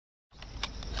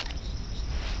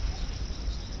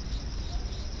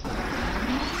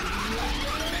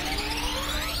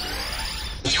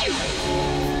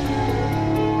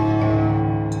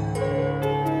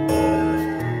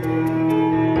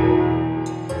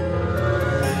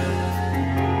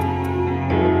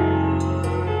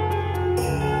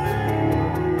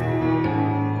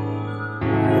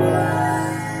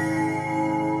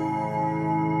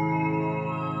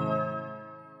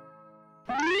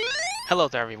Hello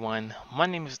there everyone, my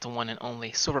name is the one and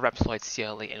only Silverreploid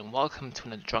CLE and welcome to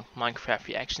another Drunk Minecraft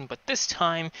reaction, but this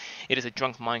time it is a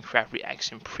Drunk Minecraft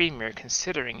reaction premiere.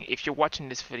 Considering if you're watching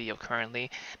this video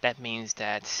currently, that means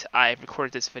that I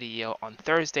recorded this video on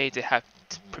Thursday to have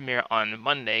to premiere on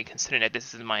Monday, considering that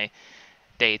this is my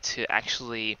day to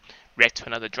actually react to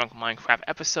another Drunk Minecraft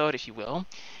episode, if you will.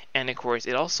 And of course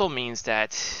it also means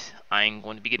that I'm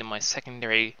going to be getting my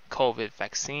secondary COVID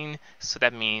vaccine, so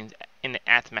that means in the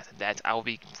aftermath of that I will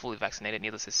be fully vaccinated,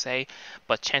 needless to say,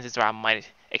 but chances are I might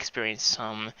experience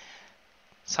some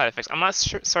side effects. I'm not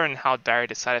certain how dire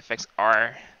the side effects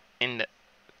are in the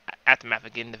aftermath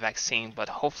of getting the vaccine, but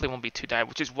hopefully it won't be too dire,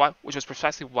 which was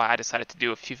precisely why I decided to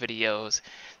do a few videos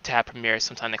to have premieres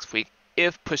sometime next week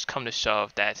if push come to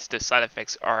shove that the side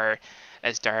effects are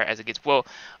as dire as it gets. Well,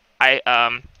 I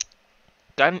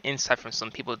got an insight from some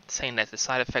people saying that the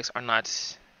side effects are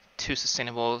not too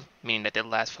sustainable, meaning that they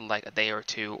last for like a day or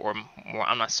two or more.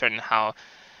 I'm not certain how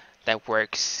that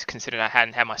works, considering I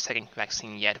hadn't had my second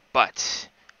vaccine yet. But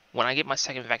when I get my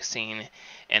second vaccine,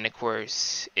 and of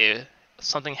course if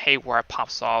something haywire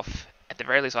pops off, at the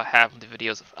very least I'll have the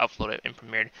videos uploaded and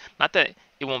premiered. Not that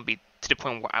it won't be to the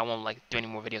point where I won't like do any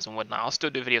more videos and whatnot. I'll still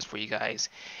do videos for you guys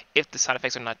if the side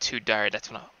effects are not too dire.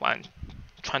 That's what I'm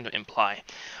trying to imply.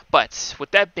 But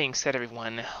with that being said,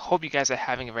 everyone, hope you guys are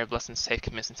having a very blessed and safe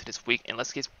commencement to this week, and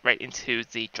let's get right into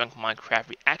the Drunk Minecraft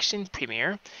reaction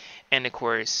premiere. And of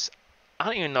course, I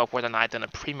don't even know whether or not I've done a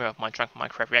premiere of my Drunk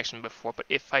Minecraft reaction before, but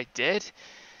if I did,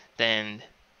 then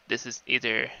this is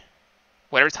either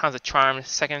whatever time's a charm,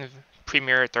 second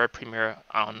premiere, third premiere,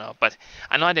 I don't know. But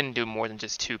I know I didn't do more than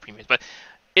just 2 premieres, but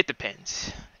it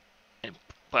depends.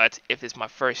 But if it's my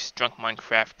first Drunk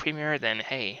Minecraft premiere, then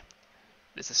hey,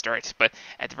 this is a start. But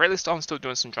at the very least, I'm still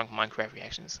doing some Drunk Minecraft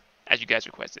reactions, as you guys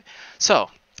requested. So,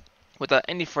 without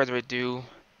any further ado,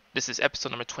 this is episode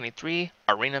number 23,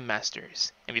 Arena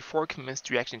Masters. And before we commence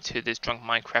the reaction to this Drunk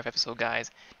Minecraft episode, guys,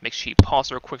 make sure you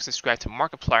pause real quick, subscribe to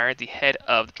Markiplier, the head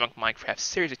of the Drunk Minecraft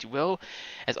series, if you will.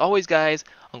 As always, guys,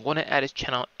 I'm going to add his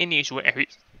channel in the usual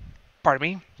areas,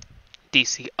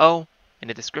 DCO, in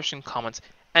the description, comments,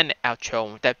 and the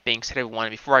outro. With that being said, everyone,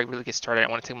 before I really get started, I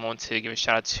want to take a moment to give a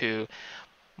shout out to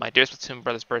my dear Splatoon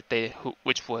brother's birthday,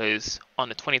 which was on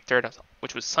the 23rd,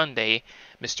 which was Sunday.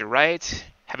 Mr. Wright,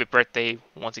 happy birthday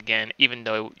once again, even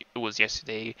though it was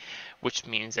yesterday, which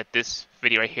means that this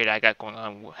video right here that I got going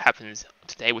on happens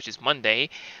today, which is Monday,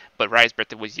 but Wright's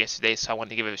birthday was yesterday, so I wanted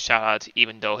to give it a shout out,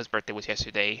 even though his birthday was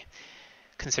yesterday,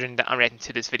 considering that I'm reacting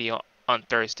to this video on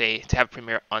Thursday to have a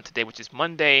premiere on today, which is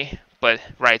Monday, but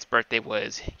Wright's birthday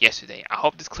was yesterday. I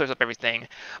hope this clears up everything,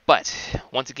 but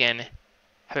once again,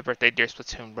 happy birthday, dear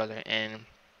Splatoon brother, and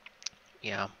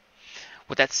yeah.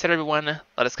 With that said, everyone,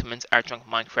 let us commence our Drunk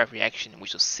Minecraft reaction, and we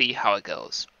shall see how it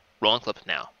goes. Rolling clip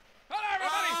now.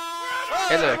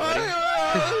 Hello, everybody.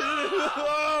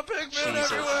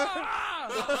 Jesus.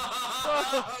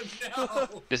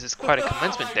 No. This is quite a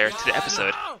commencement there to the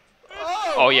episode.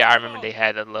 Oh yeah, I remember they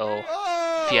had a little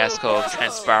fiasco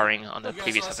transpiring on the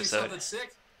previous episode.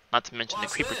 Not to mention the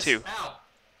creeper too. Ow.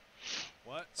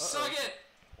 What? Suck it!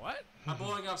 What? I'm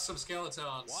blowing up some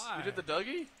skeletons. Why? You did the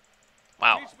Dougie?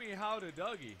 Wow. Teach me how to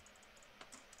Dougie.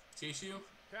 Teach you?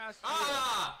 Cast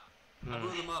Ah! I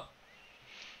blew them up.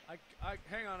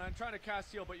 hang on, I'm trying to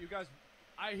cast heal, but you guys,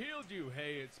 I healed you.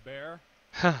 Hey, it's Bear.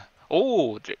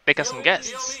 Oh, they got some guests.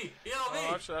 Heal me! Heal me!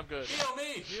 Oh, actually, I'm good. Heal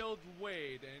me! Healed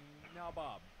Wade, and now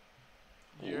Bob.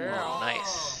 Yeah. Oh,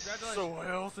 nice. Congratulations. So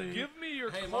healthy. Give me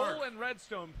your Hey, coal Mark. and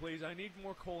redstone, please. I need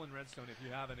more coal and redstone if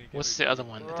you have any. What's the other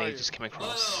one that they Right. just came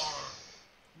across?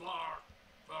 You're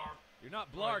not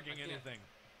I blarging can't. anything.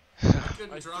 I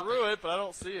couldn't I drop threw it. it, but I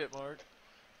don't see it, Mark.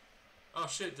 Oh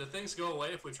shit, do things go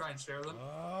away if we try and share them?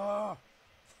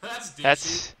 That's douchey.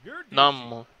 That's You're douchey.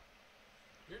 normal.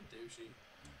 You're douchey.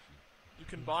 You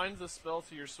can bind the spell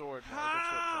to your sword. Mark.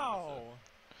 That's what I'm How? trying to say.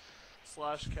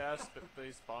 Slash cast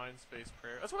space bind space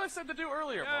prayer. That's what I said to do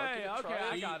earlier, Mark. You Hey, didn't okay, try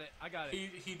I it. got it. I got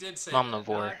it. He did say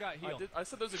Omnivore. I got healed. I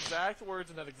said those exact words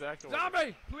in that exact order.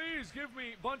 Zombie, please give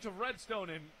me a bunch of redstone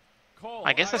and coal.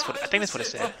 I guess that's what I think that's what it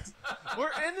said.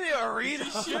 We're in the arena.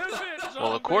 Give it, zombie.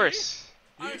 Well, of course.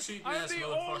 You cheating I'm ass the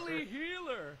motherfucker. only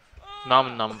healer. Ah.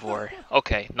 Nom numvore.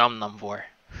 Okay, nom numvore.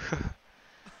 I'm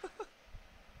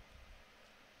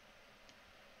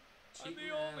Cheating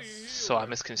the only ass healer. So I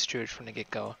misconstrued from the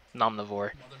get-go.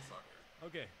 Nomnivore. motherfucker.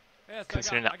 Okay. Yes,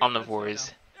 Considering I got that omnivores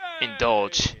redstone now.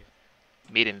 indulge Yay!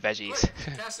 meat and veggies.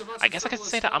 Quick, cast a bunch I of guess I could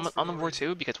frivolous say that I'm an spells for no omnivore reason.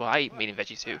 too, because well, I eat meat and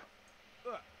veggies too.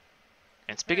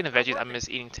 And speaking of veggies, I miss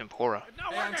eating tempura. It's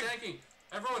not Hey, I'm working. tanking.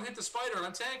 Everyone hit the spider.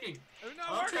 I'm tanking. It's not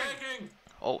I'm working. tanking.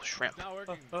 Oh, shrimp. It's not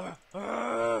working.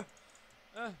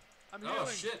 I'm healing. Oh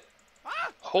shit!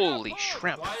 Ah! Holy Bob!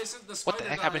 shrimp. Why isn't the What spider the heck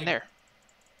dying? happened there?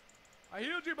 I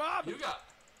healed you, Bob. You got.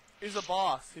 He's a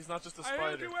boss. He's not just a I healed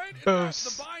spider. you, Wade. It's Boss.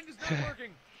 not, the bind is not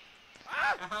working.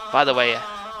 Ah! By the way,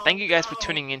 thank Oh, you guys for no.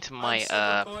 tuning into I'm my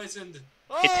super poisoned.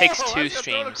 It takes Oh, two I just got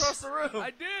thrown streams. across the room.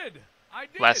 I did.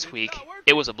 last It's week. not working.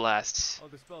 It was a blast. Oh,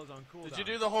 the spell's on cooldown. Did you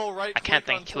do the whole right? I can't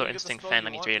click thank until Killer you get the Instinct spell Fan you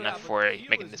 93 want? enough but for the heal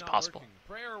making is this not possible. working.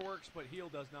 Prayer works, but heal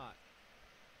does not.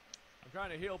 I'm trying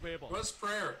to heal people. What's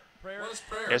prayer? Prayer? What is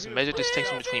prayer? There's a major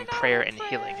distinction between prayer and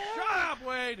healing. Shut up,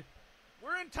 Wade!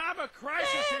 We're in time of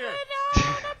crisis here!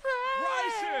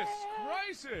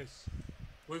 Crisis!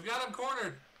 We've got him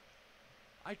cornered.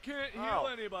 I can't heal Ow.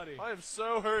 anybody. I am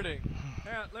so hurting.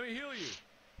 Hang on, let me heal you.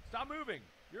 Stop moving.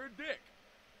 You're a dick.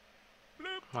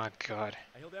 Bloop. My god.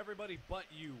 I healed everybody but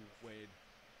you, Wade.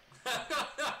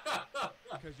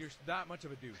 Because you're that much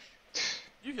of a douche.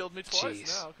 You healed me twice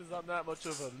Jeez. now because I'm that much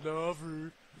of a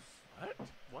lover. What?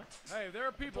 What? Hey, there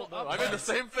are people No, up I'm there. in the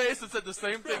same face that said the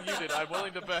same thing you did. I'm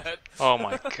willing to bet. Oh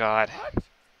my god. What?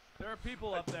 There are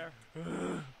people up there.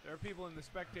 There are people in the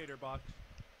spectator box. Is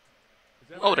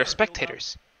Oh, everybody they're healed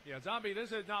spectators. up? Yeah, zombie,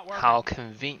 this is not working. How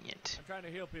convenient I'm trying to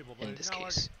heal people, but in it's this not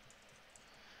case.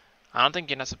 I don't think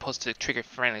you're not supposed to trigger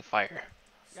friendly fire.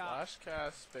 Yeah. Slash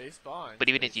cast space bind. But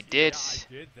even if you working. did, Yeah,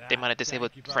 I did that. they might have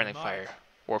disabled Thank you very friendly much. fire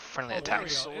or friendly Oh, there we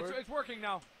attacks. go. Sword. It's working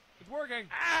now. It's working.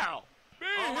 Ow! Be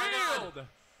Oh my God. healed.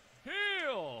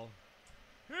 Heal.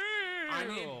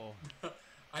 Heal.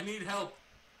 I need help.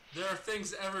 There are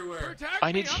things everywhere. Protect I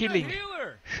me. need I'm healing. The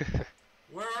healer.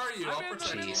 Where are you? I'm I'll in the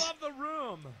protect you. middle Jeez. of the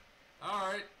room. All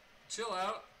right, chill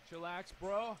out. Chillax,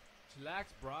 bro. Chillax,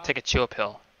 bro. Take a chill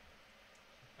pill.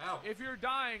 Ow. If you're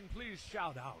dying, please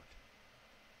shout out.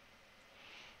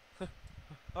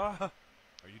 Are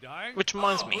you dying? Which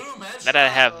reminds Oh, me, boom, headshot. now that I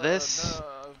have this,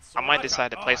 No, I might Oh,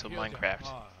 decide to oh, play I some healed you. Minecraft.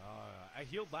 I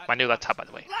healed Latin My new laptop, by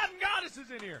goddesses. the way. Latin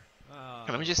goddesses in here. And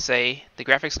let me just say, the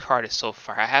graphics card is so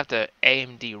fire. I have the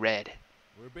AMD Red.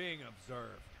 We're being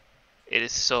observed. It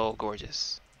is so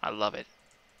gorgeous. I love it.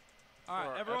 All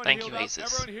right, everyone Thank healed you, up. Aces.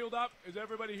 Everyone healed up. Is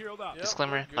everybody healed up? Yep,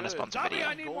 Disclaimer, we're not a good. sponsored Zombie, video.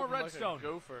 I need more Golden like a redstone.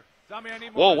 gopher. Zombie, I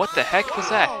need more Whoa, redstone. what the heck was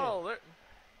that? Oh,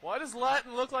 why does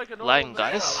Latin look like a normal Latin name?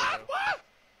 goddess? What?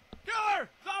 Killer!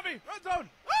 Zombie! Red zone!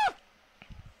 Ah!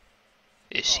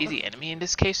 Is she the enemy in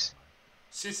this case?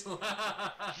 She's.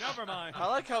 Never mind. I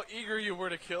like how eager you were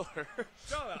to kill her.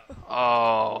 Shut up.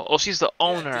 Oh, she's the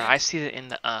owner. Dick. I see it in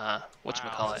the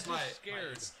whatchamacallit. That's my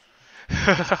Scared. This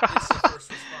is the first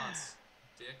response,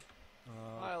 Dick.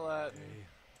 Hi, Latin.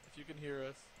 If you can hear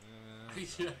us.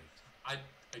 Yeah, I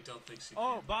don't think she.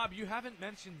 Oh, can. Bob, you haven't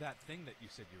mentioned that thing that you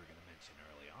said you were going to mention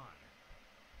early on.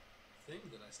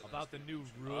 Thing that I said I About the was new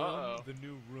gonna room. Uh-oh. The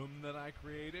new room that I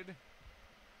created.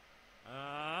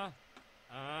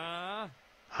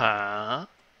 Huh?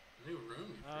 New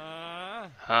room.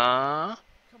 Huh?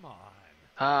 Come on.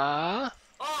 Huh?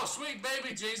 Oh, sweet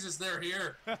baby Jesus, they're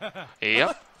here.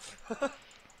 Yep.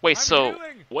 Wait, I'm so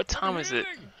healing. what time is it?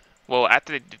 Healing. Well,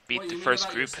 after they beat What, the you mean first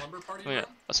about your group, slumber party I mean, room?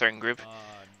 a certain group,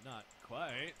 Not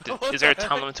quite. is there a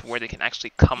time limit to where they can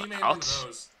actually come He made one of out?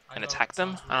 those. I and know, attack it them?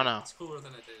 sounds I don't weird. know. It's cooler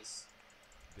than it is.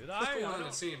 Did It's I? cooler than I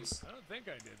it seems. don't think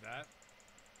I did that.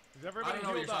 Is I everybody don't know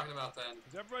what healed you're up? talking about then.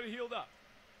 Is everybody healed up?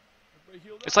 Everybody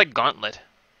healed It's up? like Gauntlet,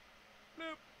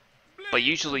 Bloop, but bling,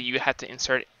 usually you have to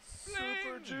insert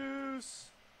Super juice.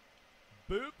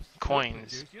 Boops.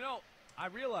 coins. Juice. You know, I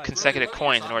realized. consecutive what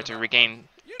are you coins in order talking to about? regain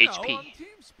You know, HP. on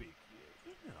TeamSpeak.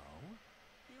 You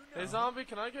know. Hey, zombie,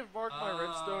 can I give Mark my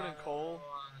redstone and coal?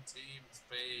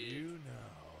 You know.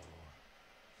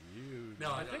 You know.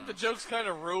 No, I think the joke's kind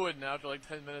of ruined now after like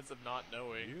 10 minutes of not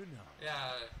knowing. You know.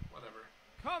 Yeah, whatever.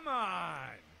 Come on.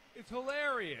 It's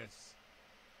hilarious.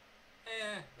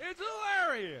 It's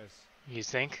hilarious. You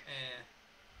think?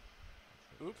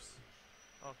 Oops.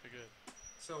 Okay, good.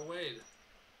 So Wade,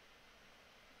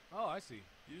 Oh, I see.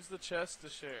 Use the chest to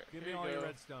share. Give Here me you all your go.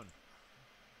 redstone.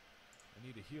 I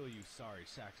need to heal you, sorry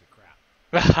sacks of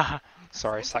crap.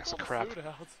 Sorry, Someone sacks took of all the crap. food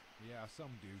out. Yeah, some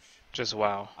douche. Just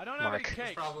wow, I don't have any Mark.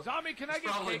 cakes. probably- Zombie, can I it's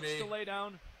get probably cakes me. to lay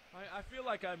down? I feel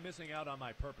like I'm missing out on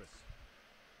my purpose.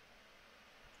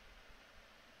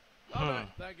 Okay,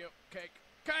 thank you. Cake.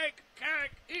 Cake!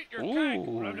 Cake! Eat your cake!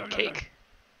 Ooh, cake.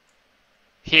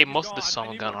 He ate most of the Gone. I song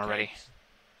need gun more already. cakes.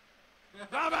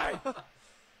 Zombie! Zombie!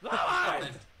 I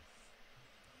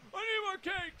need more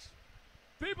cakes!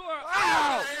 People are...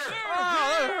 Ow! They're Oh,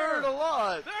 that here! hurt a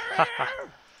lot. They're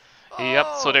here! Yep,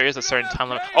 so there is a we certain don't time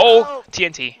have limit. cake. Oh,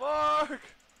 TNT. Mark!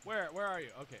 Where are you?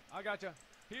 Okay, I got you.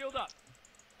 Healed up.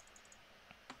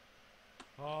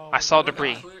 Oh, I saw Look,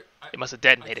 debris. I It must have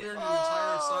cleared detonated. the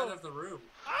entire side of the room.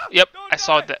 Ah, Yep, don't I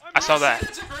saw die. that. I'm I saw not- that.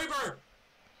 It's a creeper.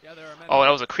 Yeah, there are many. Oh, that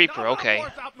was a creeper. No, Okay,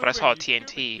 stop but I saw a moving, you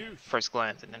TNT stupid douche. first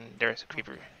glance, and then there's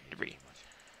creeper debris.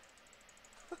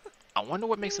 I wonder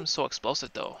what makes them so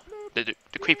explosive, though. The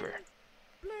creeper.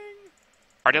 Bling.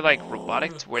 Are they like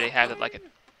robotic to where they have like a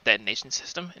detonation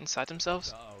system inside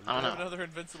themselves? I don't I have know. another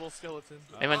invincible skeleton.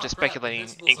 Maybe I'm just crap, speculating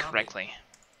invincible zombie. incorrectly.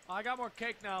 I got more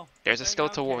cake now. There's a Hang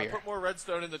skeletal on, warrior. Put more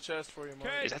redstone in the chest for you, Mark.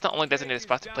 Okay. Is that the only Cake designated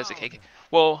spot to is place a down. cake?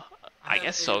 Well, I have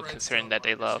guess 8 so, redstone considering that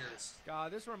they love. markers.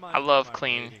 God, this reminds I me love of my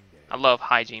clean. raiding days. I love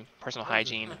hygiene, personal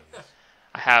hygiene.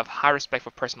 I have high respect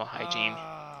for personal hygiene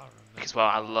Ah, because, well,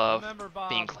 I love remember, Bob?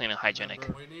 being clean and hygienic.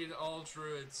 Remember. We need all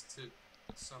druids to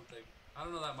something. I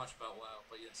don't know that much about WoW,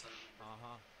 but yes, I remember.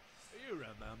 Uh-huh. You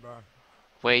remember.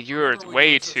 Wade, you're Remember when way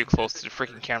you were too such a close to the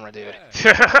mythic freaking camera, dude.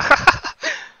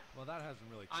 Well, that hasn't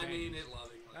really I changed. mean it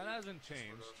lovingly. That hasn't sort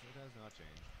changed. of. It has not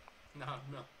changed.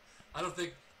 No. I don't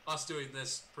think us doing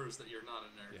this proves that you're not a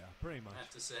nerd. Yeah, pretty much. I have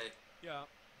to say. Yeah,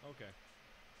 okay.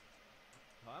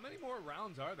 How many more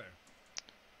rounds are there?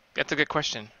 That's a good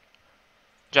question.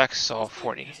 Jack saw Let's play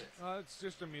 40. music. It's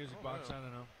just a music Oh, box. wow. I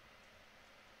don't know.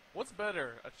 What's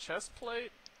better, a chest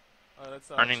plate? That's,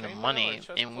 Earning the chainmail, or a money chest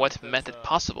in plate what that's, method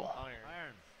possible? Iron.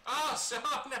 Iron. Oh, so,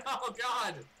 no,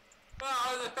 God!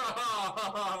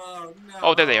 Oh, no.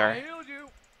 Oh, there they I are. healed you.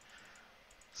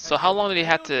 So how long did he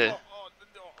have to Oh,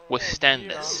 withstand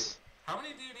dear. this? How many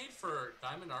do you need for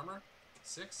diamond armor?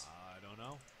 6? I don't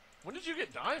know. When did you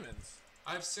get diamonds?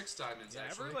 I have 6 diamonds, Yeah,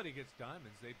 actually. everybody gets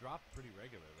diamonds. They drop pretty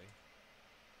regularly.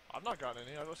 I've not gotten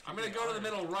any. I just I'm keep gonna getting go to the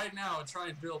iron. middle right now and try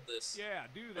and build this. Yeah,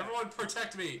 do that. Everyone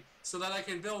protect me so that I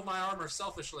can build my armor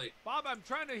selfishly. Bob, I'm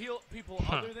trying to heal people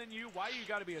other than you. Why you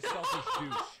gotta be a selfish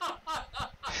douche?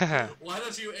 Why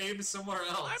don't you aim somewhere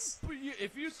else?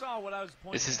 If you saw what I was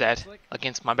pointing This is at, that it's like,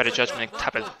 against my better judgment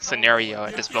type of scenario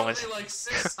at You this killed moment. me like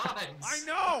 6 times. I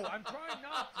know! I'm trying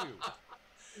not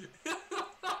to.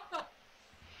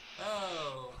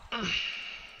 Oh.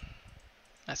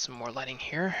 That's some more lighting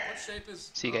here, What shape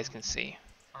is so you guys can see.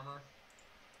 armor?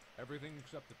 Everything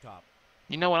except the top.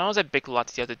 You know, when I was at Big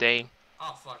Lots the other day,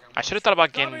 Oh, fuck. I should have thought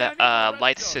about getting Tommy, I the need more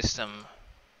light redstone. system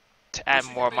to We add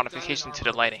should more get modification diamond to the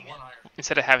armor with lighting 1 iron.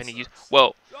 instead of having to use. Sucks.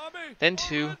 Well, Tommy, then more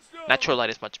too, redstone. natural light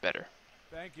is much better.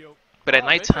 Thank you. But at Oh,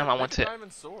 make nighttime, a- I want make a to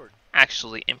diamond sword.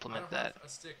 actually I implement don't that. have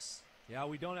sticks. Yeah,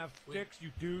 we don't have sticks,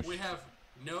 you douche. We have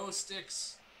no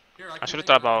sticks. Here, I I can should have make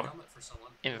thought another about helmet for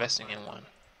someone. investing in one.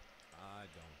 I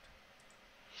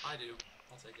don't. I do.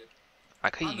 I'll take it. I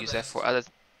could I'm the use that best. for other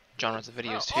genres of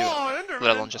videos too, Enderman!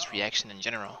 let alone just reaction in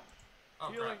general.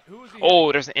 Oh, Healing. crap. Who is he? Oh,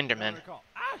 hitting? there's an I don't Enderman. recall.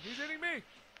 Ah, he's hitting me.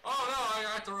 Oh, no, I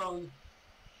got the wrong.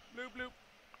 Bloop,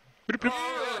 bloop.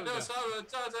 Oh, no, stop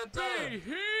it. Be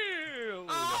healed.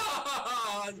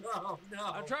 Oh, no.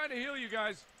 I'm trying to heal you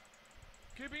guys.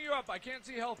 Keeping you up. I can't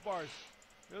see health bars.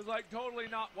 It was like totally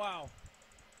not wow.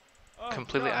 Oh,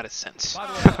 Completely God. out of sense. By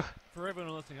the way, for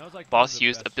everyone listening, I was like Boss one of the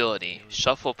used best ability, healers.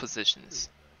 shuffle positions.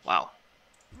 Wow.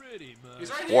 Pretty much. He's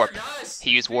right Warp. here, guys. He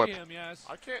used See warp. him, yes.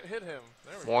 I can't hit him.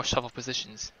 There we More go. shuffle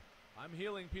positions. I'm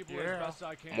healing people Yeah. as best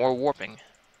I can. More warping.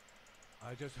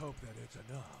 I just hope that it's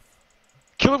enough.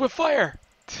 Kill it with fire!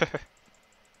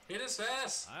 Hit his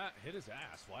ass. Hit his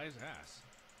ass. Why his ass?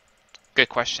 Good I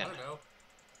question. don't know.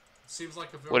 Seems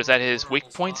like a very What is that, his vulnerable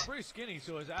weak point? spot. Pretty skinny,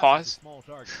 so his ass Pause. is a small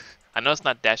target. I know it's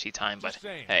not dashy time, but Just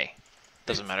saying. hey,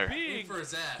 doesn't matter. Being, for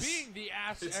his ass. being the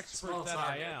ass It's a expert small that I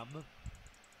target. am.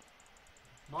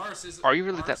 Mars is. Are you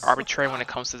really Mars- that arbitrary when it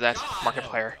comes to that, God.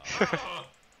 Markiplier? Ugh.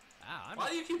 Ah, Why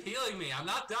do you keep healing me? I'm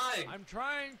not dying. I'm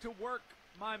trying to work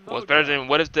my mojo. Well, it's better than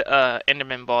what if the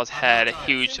Enderman balls had not dying.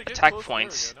 huge Seem to get attack close.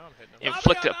 points There we go. Now I'm hitting him.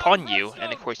 inflicted got upon that you, redstone.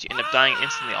 and of course you end up dying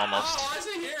instantly Oh, almost. why is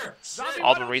he here? Zombie, Shit. All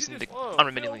why the don't you reason just to Whoa.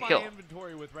 unremittingly fill heal. my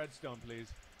inventory with redstone, please.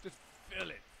 Just fill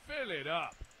it. Fill it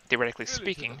up. Theoretically Fill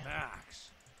speaking. it to the max.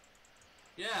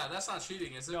 Yeah, that's not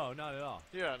cheating, is it? No, not at all.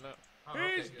 Yeah, no. Oh,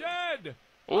 okay, He's good. dead.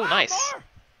 Oh, nice. More.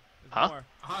 There's Huh? more.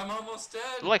 I'm almost dead.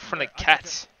 They're like friendly I got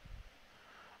cats.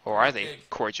 Or are they Okay.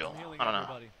 cordial? I'm healing I don't know.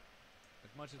 everybody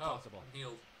as much as Oh, possible. I'm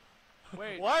healed.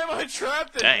 Wait, Why am I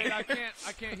trapped in Dang. wait, here?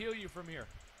 I can't heal you from here.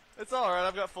 It's alright,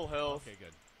 I've got full health. Okay,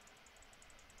 good.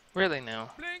 Really now?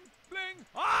 Bling, bling.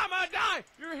 Oh, I'm gonna die.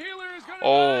 Your healer is gonna die.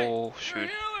 Oh, Your shoot.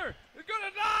 healer is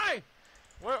gonna die.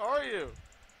 Where are you?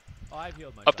 Oh, I've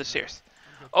healed myself. Up the stairs.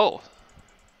 Oh,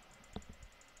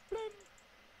 Blim,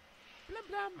 blim,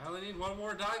 blim. I only need one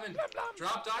more diamond. Blim, blim.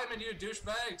 Drop diamond, you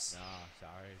douchebags. No,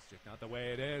 sorry, it's just not the way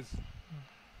it is.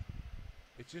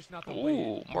 It's just not the way.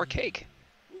 ooh, more cake.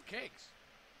 Ooh, cakes.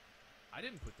 I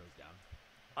didn't put those down.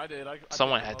 I did. I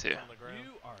Someone picked had them to. up on the ground.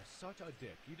 You are such a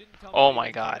dick. You didn't tell me. Oh you my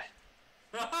didn't god.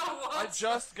 take- I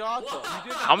just got them.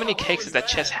 You did How many What cakes was does that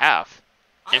chest have?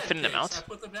 I had Infinite cakes. amount? I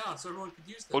put them down so everyone could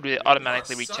use them. Or do they You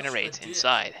automatically are such a regenerate dick.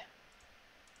 inside?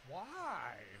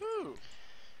 Why? Who?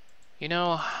 You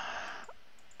know,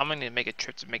 I'm gonna make a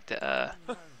trip to make the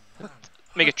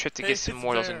make a trip to Hey, get some it's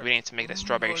more of those there. ingredients to make that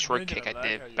strawberry Lord, shortcake I like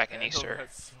did how you back in handle Easter.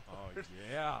 that sword. Oh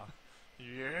yeah.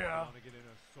 Yeah. Want to get in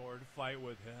a sword fight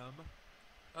with him?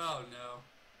 Oh no.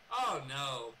 Oh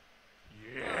no.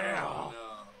 Yeah. Oh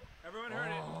no. Everyone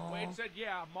heard it. Wade said,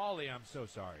 "Yeah, Molly, I'm so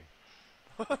sorry."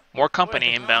 More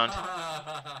company inbound.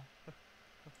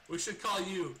 We should call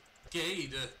you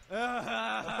Gade.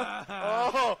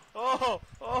 Oh, oh,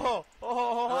 oh,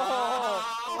 oh.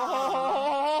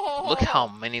 Look how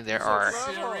many there are.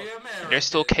 There's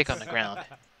still cake on the ground.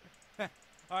 All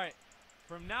right.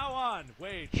 From now on,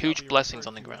 Wade. shall Huge be blessings referred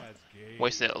on the to ground. as Gade.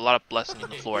 Wasted a lot of blessing on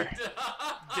the floor.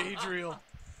 Daydrill.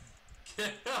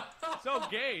 So,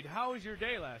 Gade, how was your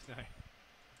day last night?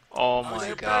 Oh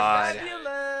my god.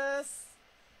 Fabulous.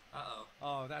 Uh-oh.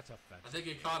 Oh, that's I offensive. think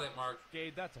you caught it, Mark.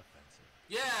 Gade, that's offensive.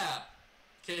 Yeah!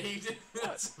 Gade.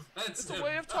 That's It's offensive. a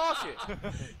way of talking. Gade,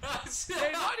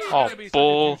 why do you Oh, gotta be such a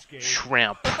bull douche, Gade?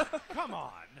 shrimp. Come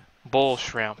on. Bull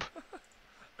shrimp.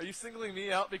 Are you singling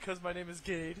me out because my name is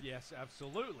Gade? Yes,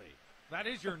 absolutely. That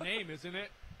is your name, isn't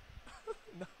it?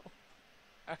 No.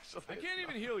 Actually, I can't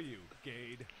even heal you,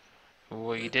 Gade.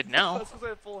 Well, you did now. That's because I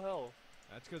have full health.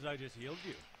 That's because I just healed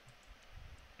you.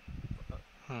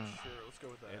 Hmm. Sure, let's go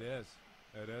with that. It is.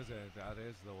 It is. That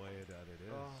is the way that it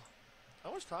is. Oh.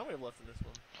 How much time we have left in this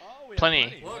one? Oh, we have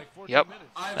Plenty. Like 14 Yep. minutes.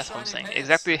 I have That's what I'm shiny saying. pants.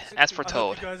 Exactly as I hope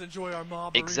foretold. you guys enjoy our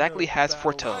mob Exactly arena as battle.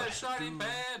 foretold. I have shiny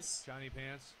pants. Shiny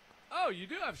pants. Oh, you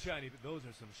do have shiny. Those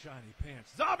are some shiny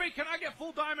pants. Zombie, can I get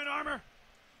full diamond armor?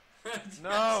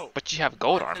 No. But you have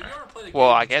gold Have you armor. ever played a Well,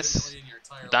 game I guess legitimately in your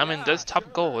entire life? diamond does Yeah, top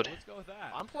sure. gold. Let's go with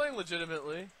that. I'm playing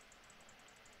legitimately.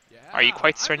 Yeah. Are you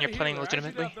quite I'm certain the you're playing healer. I should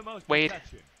legitimately, have the most Wade?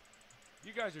 protection.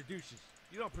 You guys are douches.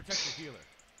 You don't protect the healer.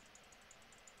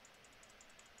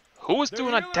 Who was The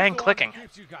doing a healer's dang the one that clicking?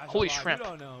 keeps you guys Holy alive. shrimp. You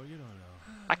don't know. You don't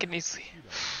know. I can easily. You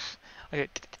don't know. Okay.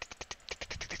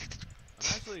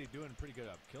 I'm actually doing pretty good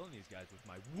at killing these guys with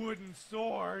my wooden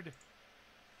sword.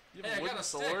 You Hey, have I a wooden got a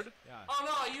stick. sword? Yeah. Oh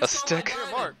no, I used A all stick? my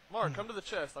Here, diamond. Mark, come to the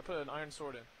chest. I put an iron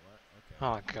sword in.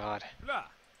 What? Okay. Oh god. Blah.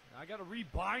 I gotta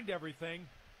rebind everything.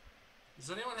 Does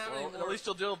anyone have Well, any more? at least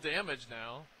you'll deal damage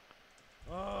now.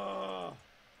 Oh.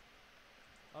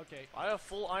 Okay. I have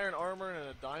full iron armor and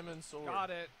a diamond sword. Got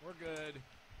it. We're good.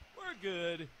 We're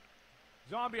good.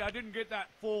 Zombie, I didn't get that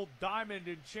full diamond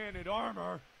enchanted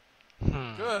armor.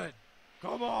 Hmm. Good.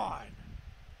 Come on.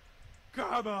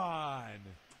 Come on.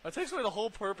 That takes away the whole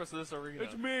purpose of this arena.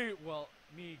 It's me. Well,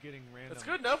 me getting random. It's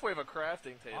good enough we have a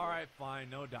crafting table. All right, fine.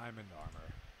 No diamond armor.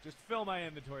 Just fill my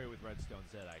inventory with redstone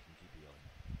so that I can keep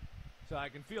healing. So I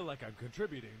can feel like I'm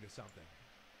contributing to something.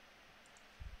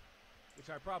 Which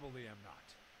I probably am not.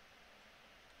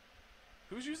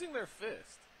 Who's using their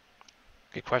fist?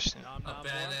 Good question. Nom, A nom,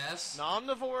 badass.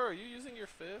 Nomnivore, are you using your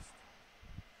fist?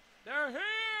 They're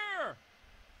here!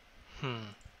 Hmm.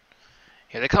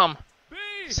 Here they come. Be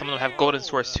Some of them have golden healed!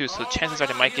 swords too, so Oh chances my are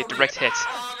they God, might heal get me. direct hits.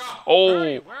 Ah, Where are Oh,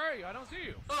 you? Where are you? I don't see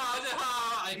you.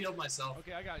 I healed myself.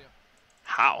 Okay, I got you.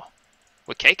 how?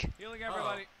 With cake? Healing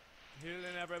everybody. Healing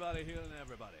everybody. Healing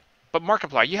everybody. But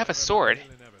Markiplier, you have a sword,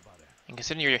 Healing everybody. and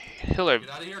considering you're a healer, Get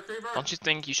out of here, creeper. don't you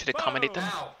think you should accommodate them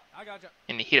Ow. I got you.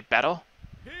 in the heat of battle,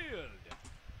 Healed.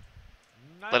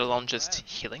 let alone just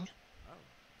healing?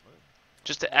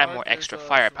 Just to add more Mark, there's, extra some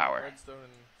firepower. redstone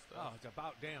and Oh, stuff. it's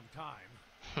about damn time.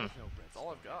 Hmm. There's no That's all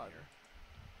I've redstone got. in here.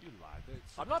 You lied.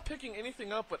 I'm not picking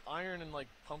anything up but iron and like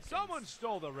pumpkins. Someone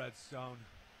stole the redstone.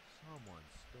 Someone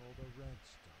stole the redstone.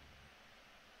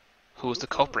 Who's the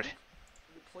culprit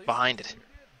Who placed behind this it? here?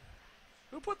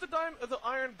 Who put the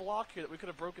iron block here that we could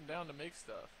have broken down to make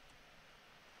stuff?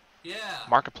 Yeah.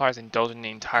 Markiplier's indulging the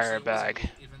entire Actually, it wasn't bag, me,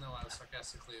 even though I was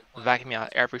sarcastically implying. vacuuming out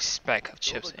every speck of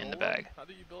Build chips a in the golem? bag. How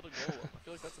do you build a golem? I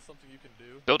feel like that's something you can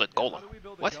do. Build a How golem. do we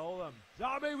build a What? golem?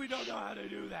 Zombie, we don't know how to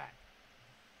do that.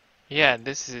 Yeah,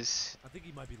 this is. I think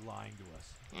he might be lying to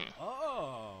us. Mm.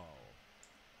 Oh.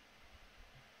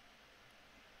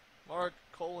 Mark,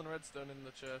 coal and redstone in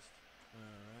the chest.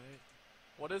 Alright.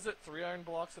 What is it? 3 iron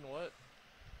blocks and what?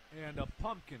 And a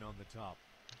pumpkin on the top.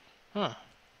 Huh.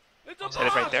 It's a Is that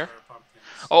it right boss! there? Pumpkins.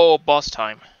 Oh, boss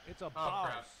time. It's a crap.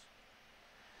 boss.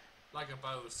 Like a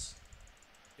boss.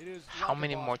 It is How like a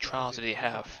many boss, more but trials it did he is a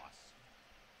have? boss.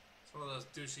 It's one of those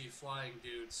douchey flying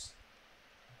dudes.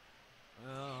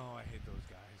 Oh, I hate those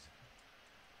guys.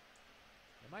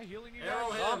 Am I healing you Arrow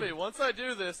guys? him. Zombie, once I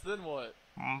do this, then what?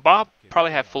 Bob Okay,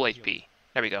 probably yeah, have full I'm healing. HP.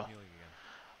 There we go. I'm healing again.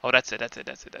 Oh, that's it. That's it.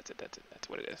 That's it. That's it. That's it. That's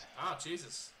what it is. Oh,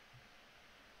 Jesus.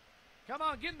 Come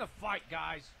on, get in the fight,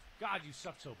 guys. God, you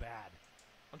suck so bad.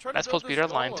 I'm trying That's to build supposed to be their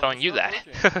this line golem, telling it's you not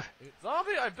that. working.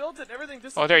 Zombie, I built it, everything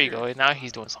disappeared. Oh, there you go. Now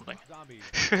he's doing something. Zombie.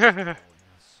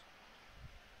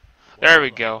 There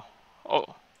we go. Oh,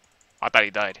 I thought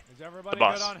he died. Is everybody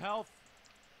boss. good on health?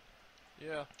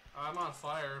 Yeah. I'm on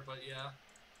fire, but yeah.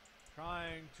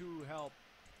 Trying to help,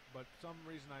 but for some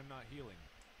reason I'm not healing.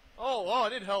 Oh, I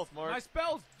need health, Mark.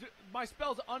 My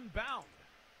spell's unbound.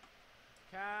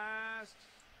 Cast,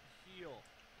 heal.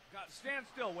 Stand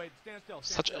still, Wade. Stand still.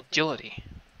 Such Stand still. agility.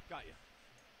 Got you.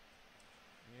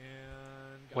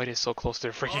 And Wade is so close to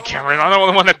the freaking camera, and I'm the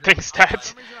only one that thinks that. For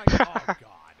some reason oh God.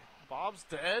 Bob's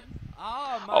dead?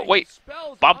 Ah, my Oh, wait.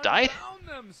 spells Bob died?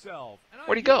 unbound themselves. And I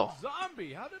Where'd he go? healed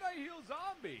Zombie. How did I heal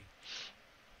Zombie?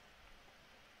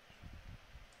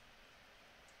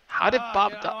 How did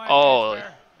Bob get die? out of my Oh, face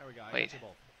there. There we go. I wait. got you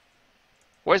both.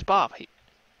 Where's Bob?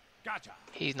 Gotcha.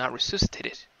 He's not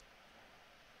resuscitated.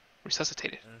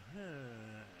 Resuscitated.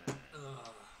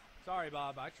 Sorry,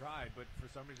 Bob. I tried, but for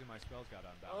some reason my spells got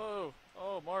unbound.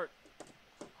 Oh, Mark.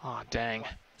 Oh, dang.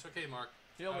 It's okay, Mark.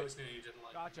 Heal I me. always knew you didn't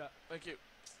like me. Gotcha. Thank you.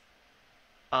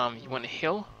 You want to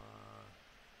heal?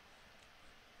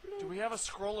 Do we have a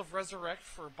scroll of resurrect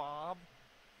for Bob?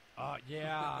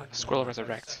 Yeah. Scroll of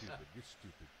resurrect. You're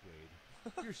stupid,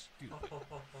 Wade. You're stupid.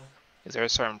 Is there a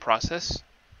certain process?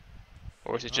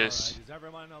 Or is it just... Alright, is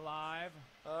everyone alive?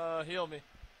 Heal me.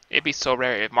 It'd be so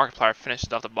rare if Markiplier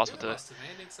finished off the boss You're with the the most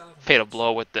demanding son of a fatal bitch.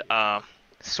 blow with the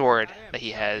sword Goddamn, that he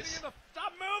stop has. getting in the-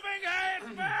 Stop moving, Hey,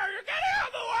 it's Bear! You're getting out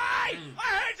of the way!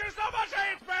 I hate you so much,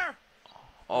 Hey, it's Bear!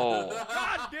 Oh,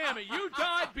 God damn it, you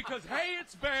died because Hey,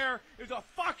 it's Bear is a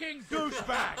fucking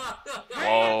douchebag! Hey,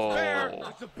 Whoa. it's Bear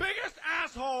is the biggest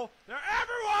asshole there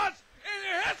ever was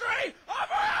in the history of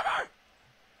forever!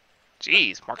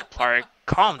 jeez, Markiplier,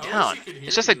 calm I wish down. you could hear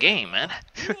It's just a you. game, man.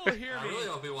 You will hear I me. really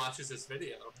hope he watches this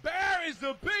video. Bear is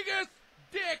the biggest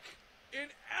dick in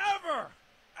ever!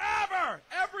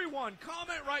 Everyone,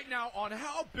 comment right now on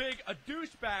how big a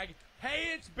douchebag Hey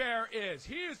It's Bear is.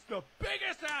 He is the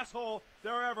biggest asshole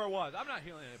there ever was. I'm not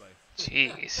healing anybody.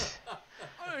 Jeez.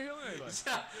 I'm not healing anybody.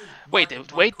 Wait,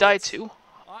 did Wade die too?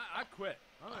 I quit.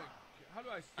 How do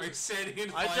I... Are you standing in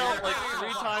I fire? dealt like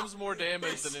 3 times more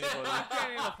damage than anybody. I'm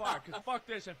getting in the fire, because fuck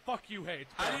this and fuck you, Hey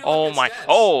It's How do Bear. you Oh like my... his stats?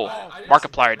 Oh, I didn't-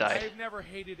 Markiplier died. I've never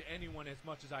hated anyone as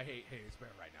much as I hate Hey It's Bear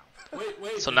right now.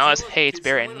 Wait, So did now you it's look- Hey It's did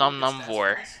Bear someone and look Num at Num his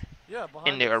Vor stats? Yeah, behind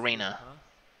in the us. arena. Huh?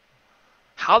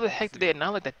 How the heck did they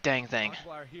not like that dang thing?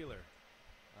 Markiplier healer.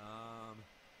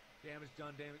 Damage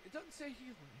done, damage. It doesn't say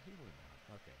healing.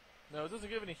 Okay. No, it doesn't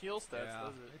give any heal stats, Yeah,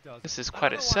 does it? it does. This is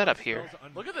quite a setup here.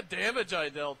 Look at the damage I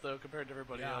dealt, though, compared to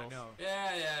everybody Yeah, else. I know.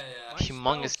 Yeah. My Humongous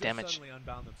spells just damage. suddenly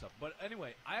unbound themselves. But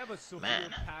anyway, I have a severe,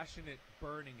 Man. passionate,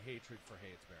 burning hatred for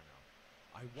Hey It's Bear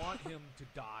now. I want him to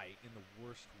die in the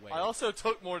worst way. I also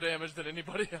took more damage than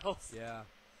anybody else. Yeah.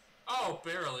 Oh,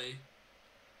 barely.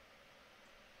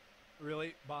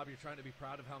 Really, Bob? You're trying to be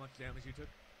proud of how much damage you took?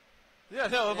 Yeah,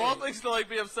 no, of all Hey. things to like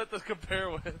be upset to compare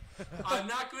with. I'm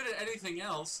not good at anything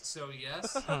else, so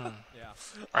yes. Hmm. Yeah.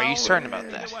 Are you I'll certain win.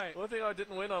 about that? Anyway, One thing I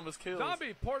didn't win on was kills.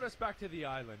 Zombie, port us back to the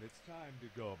island. It's time to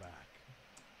go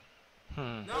back.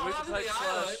 Hmm. No, not to the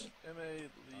island.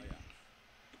 MA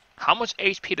How much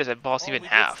HP does that boss even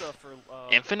have?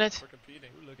 Infinite? For competing.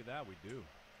 Ooh, look at that, we do.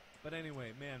 But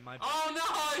anyway, man, my Oh no,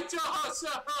 I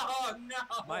don't! Oh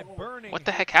no! my burning What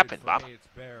the heck hatred happened, for Bob? Hey It's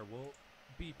Bear will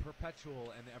be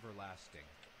perpetual and everlasting.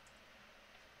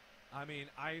 I mean,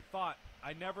 I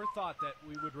never thought that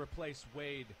we would replace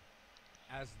Wade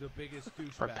as the biggest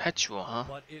douchebag. Perpetual, huh?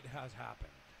 But it has happened.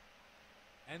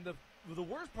 And the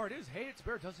worst part is, Hey It's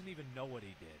Bear doesn't even know what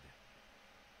he did.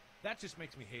 That just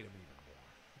makes me hate him even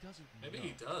more. He doesn't Maybe know.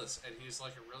 he does, and he's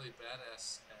like a really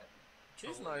badass at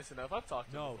He's trolling. nice enough. I've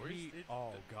talked to him No, before.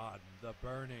 oh god, the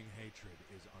burning hatred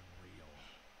is unreal.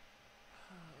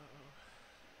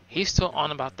 He's still on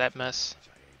about that mess.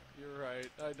 You're right.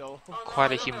 I know. Oh, no,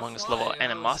 Quite a I don't have humongous fly, level of and I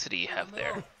was animosity you in the have middle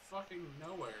there. of Fucking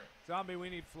nowhere. Zombie, we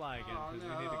need fly again Oh, because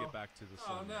we need to no. get back to the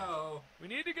Oh Slendy. no. We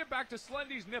need to get back to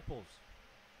Slendy's nipples.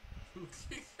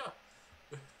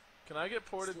 Can I get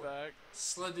ported back?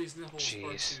 Slendy's nipples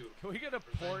part Jeez. 2. Can we get a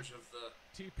port Revenge of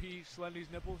the... TP Slendy's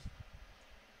nipples?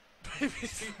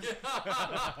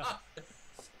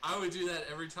 I would do that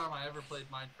every time I ever played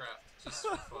Minecraft, just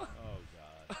for fun. Oh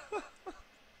god.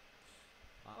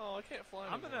 Oh, I can't fly.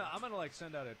 I'm anymore. gonna like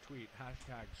send out a tweet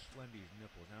hashtag Slendy's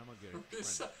nipples and I'm gonna get it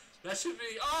trending. That should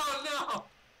be. Oh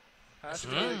Hashtag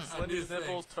Mm. A new Slendy's thing.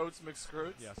 nipples, totes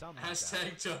McScroats. Yeah, no! something like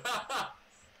that. Hashtag to.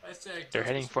 Hashtag. They're Toast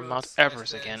heading for Scroats. Mount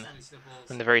Everest Hashtag again. Slendy's nipples.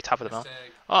 From the very top of the mountain.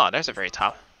 Hashtag- Oh, there's the very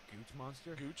top. Gooch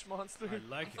monster? Gooch monster. I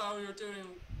like I it. thought we were doing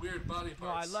weird body No,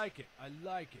 I parts. like it. I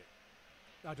like it.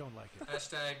 I don't like it.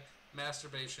 Hashtag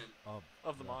masturbation.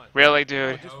 Of the mind. Really,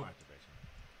 dude? Just Nope. masturbation.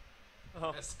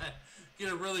 Oh. Hashtag,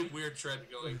 get a really weird trend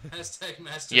going. Hashtag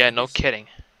masturbation. Yeah, no kidding.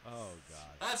 Oh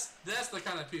god. That's the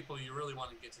kind of people you really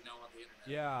want to get to know on the internet.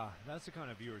 Yeah, that's the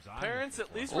kind of viewers I'm Parents,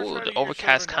 looking at least for. we're Ooh, trying the to get your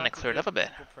overcast children kinda not to cleared get up a bit.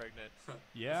 people pregnant.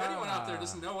 Yeah. If anyone out there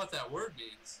doesn't know what that word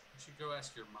means, you should go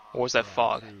ask your mom. Or was that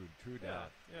fog? True Yeah,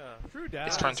 that. yeah. True that.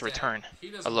 It's starting to Dad, return he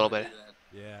a doesn't little wanna bit. do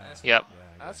that. Yeah. Ask Yep.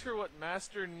 Yeah, Ask her what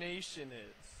Master Nation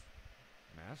is.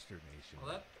 Master Nation.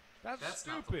 Well, That's that's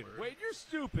not the stupid. word. Wait, you're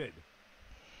stupid.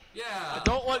 yeah. I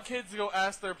don't want kids to go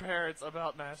ask their parents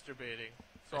about masturbating.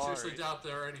 I Sorry. seriously doubt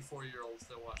there are any 4-year-olds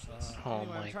that watch this. Oh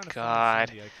Anyway, I'm my trying to find god.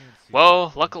 Sandy. I can't see Well,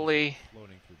 her. luckily,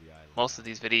 Floating through the island. most of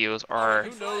these videos are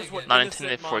Who knows what not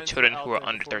innocent intended for minds children out who are there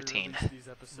under before we 13. release these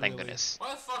episodes. Thank Really? goodness.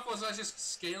 Why the fuck was I just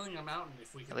scaling a mountain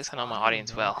if we can At least I know my fly?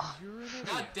 audience well. You're an idiot.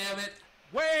 God damn it.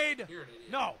 Wade! You're an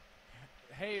idiot. No!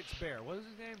 Hey, it's Bear. What was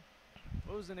his name?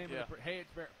 What was the name Yeah. of the Hey,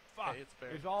 it's Bear. Fuck. Hey, It's Bear.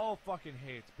 It's all fucking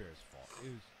Hey, it's Bear's fault. It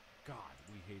was... God,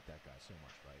 we hate that guy so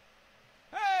much, right?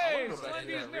 Hey! I wanna go back to Slendy's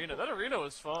that arena. nipples! That arena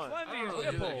was fun. I don't Slendy's really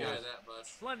do that guy nipples! that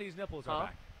much. Slendy's nipples Huh? are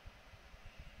back.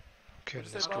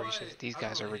 Goodness Bob? gracious, these I don't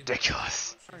guys are really hate that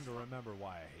ridiculous. guy I'm that trying much. to remember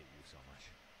why I hate you so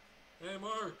much. Hey,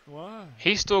 Mark. What?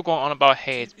 He's still going on about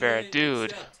hey, it's Bear. GPA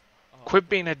Dude, accept. Oh, quit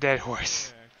being a dead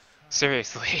horse. yeah.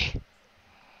 Seriously.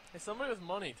 Hey, somebody with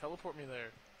money, teleport me there.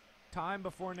 Time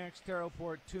before next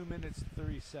teleport, 2 minutes,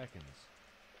 3 seconds.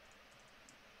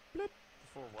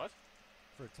 For what?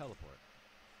 For a teleport.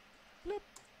 Blip,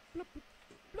 blip, blip,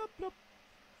 blip, blip.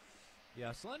 Yeah,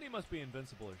 Slendy must be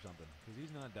invincible or something, because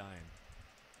he's not dying.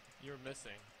 You're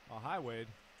missing. Oh, hi, Wade.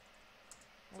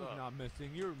 I What's was up? not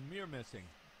missing. You're missing.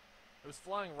 It was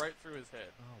flying right through his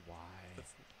head. Oh, why?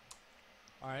 That's,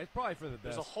 Alright, it's probably for the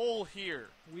there's best. a hole here.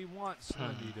 We want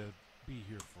Slendy to be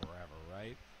here forever,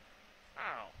 right?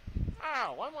 Ow.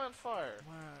 Ow, why am I on fire?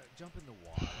 Jump in the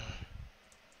water.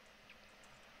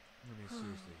 I mean,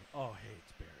 seriously. Oh, hey,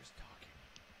 it's Bear is talking.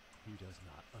 He does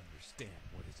not understand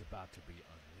what is about to be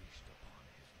unleashed upon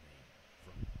his name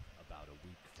from about a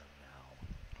week from now.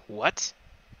 What?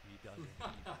 He doesn't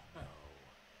even know.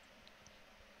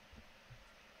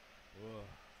 Ugh.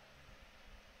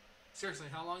 Seriously,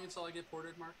 how long until I get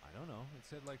ported, Mark? I don't know. It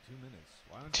said like 2 minutes.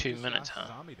 Why don't 2 you just minutes, ask huh?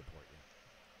 Zombie to port you?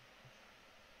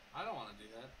 I don't want to do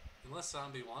that. Unless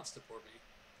Zombie wants to port me.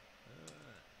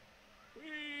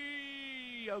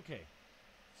 Okay.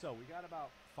 So we got about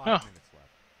 5 Huh. minutes left.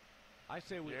 I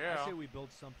say Yeah. we build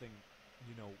something,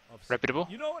 you know, of Reputable?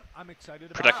 You know what I'm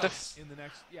excited about? Productive? In the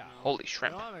next, yeah. Holy You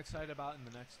shrimp. know what I'm excited about in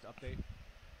the next update?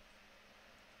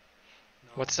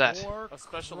 No. What's that? More A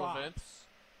special crops. event?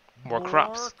 More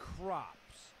crops. More crops.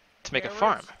 To make a Carrots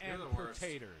farm. You're and the worst.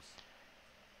 potatoes.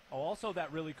 Oh, also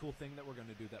that really cool thing that we're going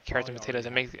to do that. Carrots and probably potatoes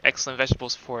that already make happened. excellent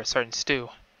vegetables for a certain stew.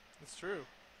 It's true.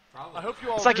 Probably. I hope you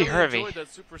all It's like you really heard me. enjoyed that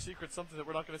super secret something that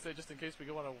we're not going to say just in case we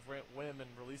go on a whim and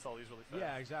release all these really fast.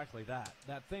 Yeah, exactly that.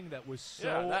 That thing that was so.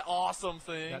 Yeah, that awesome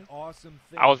thing. that awesome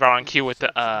thing. I was right on that cue did with the,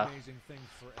 such amazing things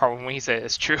for Part when he everything said that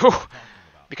it's we're true. talking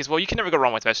about. Because, well, you can never go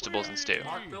wrong with vegetables and stew.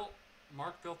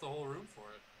 Mark built the whole room for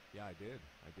it. Yeah, I did.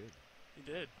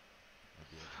 He did.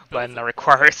 But no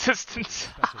require assistance.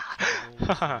 Special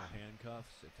cables,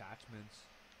 handcuffs, attachments.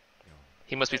 You know.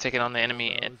 He must be taking on the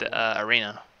enemy at the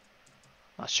arena.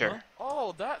 Not sure. Huh?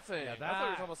 Oh, that thing. Yeah, I thought you were that-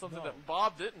 talking about something no. that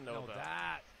Bob didn't know No, about.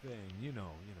 that thing. You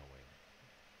know,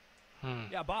 Wade.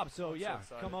 Hmm. Yeah, Bob. So I'm so yeah,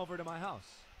 excited. come over to my house.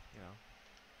 You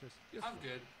know, just I'm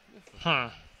good. just for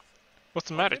Hmm. What's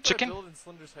the matter, I think chicken? I build in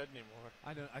Slender's head anymore.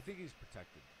 I don't. I think he's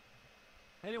protected.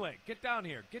 Anyway, get down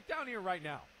here. Get down here right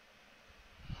now.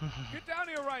 Get down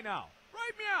here right now.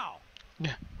 Right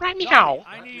meow. Right Zombie, meow.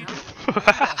 I need a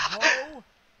hoe,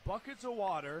 buckets of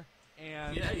water,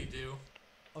 and Yeah, you do.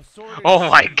 assorted. Oh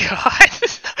my seeds.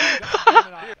 god. God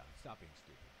damn it, Stop being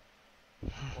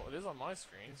stupid. Well, it is on my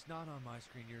screen. It's not on my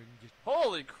screen. You're just.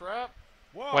 Holy crap!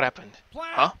 Whoa. What happened?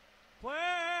 Plant. Huh?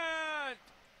 Plant.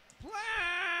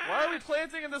 Plant. Why are we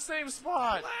planting in the same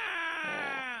spot?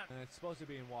 Plant. And it's supposed to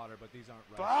be in water, but these aren't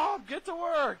right. Bob, get to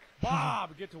work!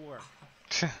 Bob, get to work.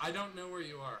 I don't know where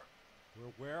you are.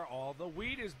 We're where all the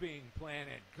wheat is being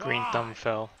planted. Green God. thumb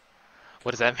fell.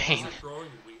 What does that Is mean? it growing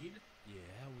weed? Yeah,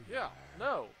 we Yeah, are.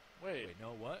 no, wait. Wait,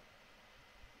 no, what?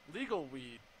 Legal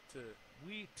weed to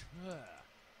Wheat.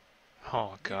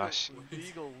 Oh gosh.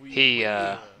 legal weed. He,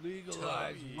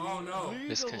 Legalize. Weed. Oh no.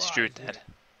 Misconstrued Legalize that.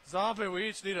 it. Zombie, we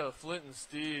each need a flint and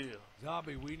steel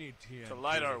Zombie, we need TNT. to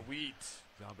light our wheat.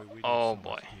 Zombie, we need Oh, so boy.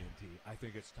 much TNT. I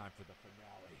think it's time for the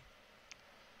finale.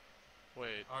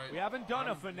 Wait, All right. We haven't done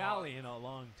a I'm finale in a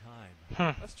long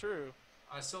time. that's true.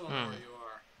 I still don't know where you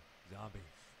are. Zombie,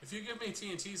 If you give me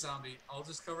TNT zombie, I'll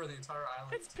just cover the entire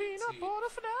island. It's with peanut TNT butter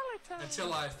finale time.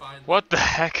 until I find. What the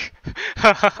heck?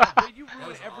 But you ruin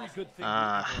was every awful. good thing you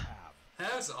ever have.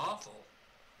 That was awful.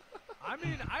 I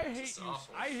mean, I hate Just you.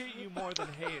 awful. I hate you more than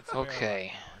hate Sparrow Okay.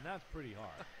 right now, and that's pretty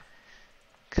hard.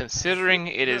 Considering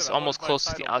it is Good, I almost want my close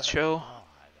to the title outro,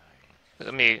 God,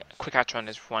 let me quick outro on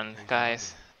this one,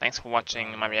 guys. Thanks for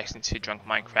watching my reaction to Drunk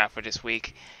Minecraft for this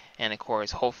week, and of course,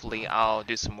 hopefully I'll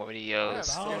do some more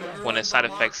videos when the side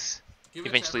effects Give it to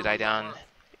eventually die everyone but down Mark.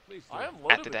 please do. I am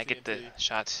loaded after with that I get the TNT.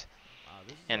 shots.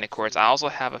 This is And of actually course, I also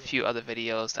have a few other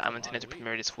videos that I'm intending to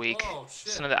premiere this week. Oh,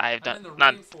 shit. Some that I've I'm in done the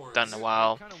not rainforest. done in a I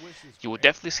while. kinda wish this You will could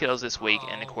definitely end see those this week,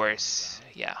 and of Oh. course,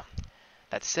 yeah.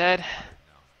 That said,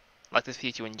 like this video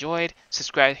if you enjoyed,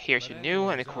 subscribe here if you're new,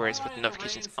 and of course with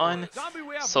notifications on. Zombie,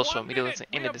 we have Social 1 media minute. links in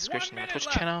We the have description 1 of my Twitch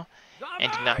minute channel. left.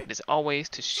 And do not forget as always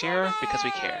to share because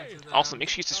we care. Zombie! Also, make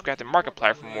sure you subscribe to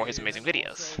Markiplier for more of his amazing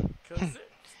videos. 'Cause it's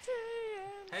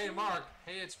TNT. Hey Mark,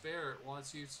 Hey It's Bear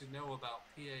wants you to know about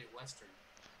PA Western.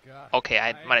 God, Okay,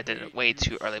 I might have did hate it way you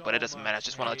too early, but it so doesn't matter. I much.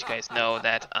 just want to let you guys know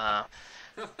that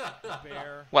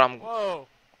Bear. Whoa.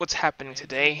 what's happening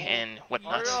today and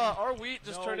whatnot. Our wheat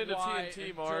just Know turned into why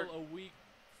TNT, Mark. until a week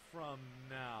from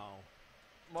now.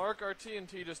 Mark, our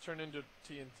TNT just turned into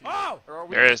TNT. Oh! Or our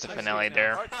wheat There is just the turned finale into-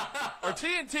 there. Our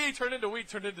TNT turned into wheat,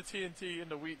 turned into TNT,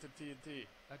 into wheat to TNT.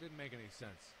 That didn't make any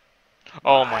sense.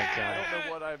 Oh my I god. don't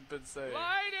know what I've been saying.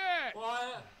 Light it!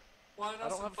 Why not I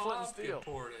don't some have flint and Bob steel. get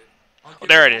poured in? I'll Oh, give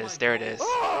there you it all is, my there it gold. is.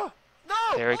 Oh,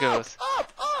 no! There it goes.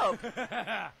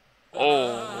 Up!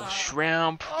 Oh,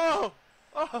 shrimp. Oh!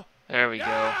 Oh! There we go.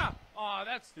 Yeah! Oh,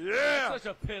 that's Yeah! such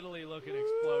a piddly looking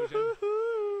explosion.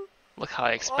 Look how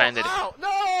I expanded. Oh, ow!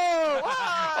 No!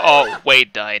 Ah! Oh,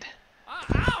 Wade died.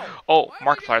 Ow! Oh, Why am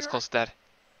I Markiplier's getting close to dead.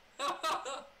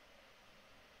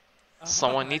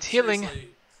 Someone needs healing. Seriously,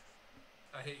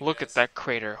 I hate you Look at guys. that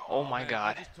crater. Oh my man,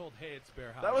 god. I just told Hey It's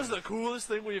Bear how That it was is. the coolest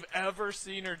thing we've ever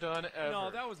seen or done ever.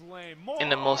 No, that was lame. More. In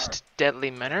the most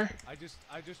deadly manner. I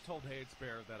just told Hey It's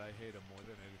Bear that I hate him more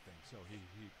than anything. So he.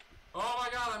 Oh my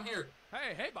god, I'm here.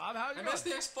 Hey Bob, how's I it missed the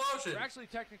going? explosion. You're actually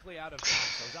technically out of time,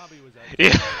 so Zombie was out.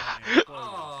 Yeah.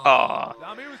 Oh.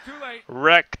 Zombie was too late.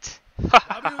 Wrecked.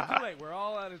 Zombie was too late. We're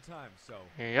all out of time. So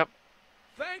Yep.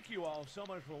 thank you all so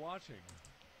much for watching.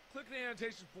 Click the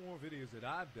annotations for more videos that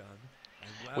I've done.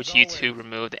 And as Which YouTube always,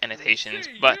 removed the annotations.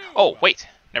 see But, you oh, wait.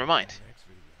 Never mind. next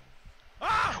video.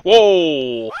 Ah!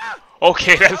 Whoa.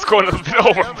 Okay, that's going a bit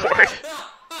overboard. Light it!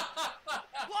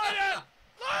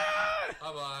 Light it!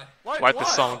 Bye-bye. Like Wipe the what?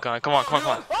 song gun. Come on, come on,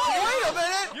 come on. Oh, wait a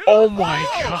minute! You- Oh my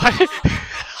god.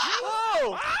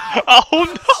 Whoa! Oh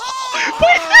no.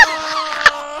 Wait.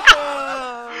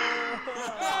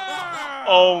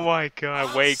 Oh my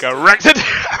god. Wade got wrecked.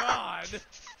 God.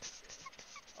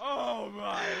 Oh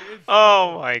my. It's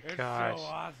Oh my it's gosh. so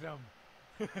awesome.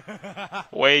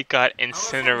 Wade got I was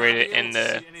incinerated not able in to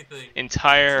the see anything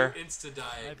entire to insta-die.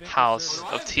 I think house it's What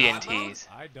do of I have, God TNTs.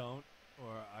 I don't.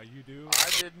 Or you do. I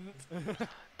didn't.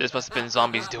 This must have been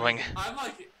zombies doing. I'm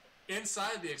like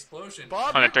inside the explosion.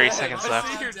 Bob, 130 you're dead. seconds I left.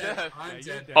 see you're I'm dead. dead. I'm Yeah,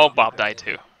 you're dead. dead. Oh, Bob died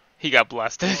too. He got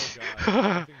blasted. Oh, God.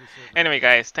 I think this is- Anyway,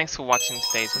 guys, thanks for watching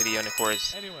today's video, and of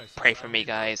course, Anyways, pray for me,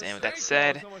 guys. And with that thank you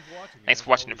all said, so much for watching, thanks and for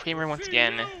watching the as premiere always, once see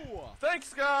again. you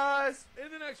Thanks, guys.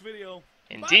 in the next video.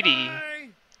 Indeedy. Bye-bye.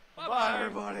 Bye, Bye-bye.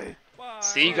 everybody. Bye.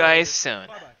 See you guys soon.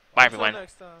 Bye-bye. Bye, Until everyone.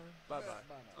 next time. Bye-bye.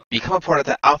 Become a part of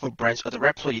the Alpha branch of the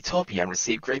Reploid Utopia and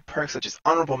receive great perks such as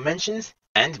honorable mentions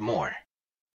and more.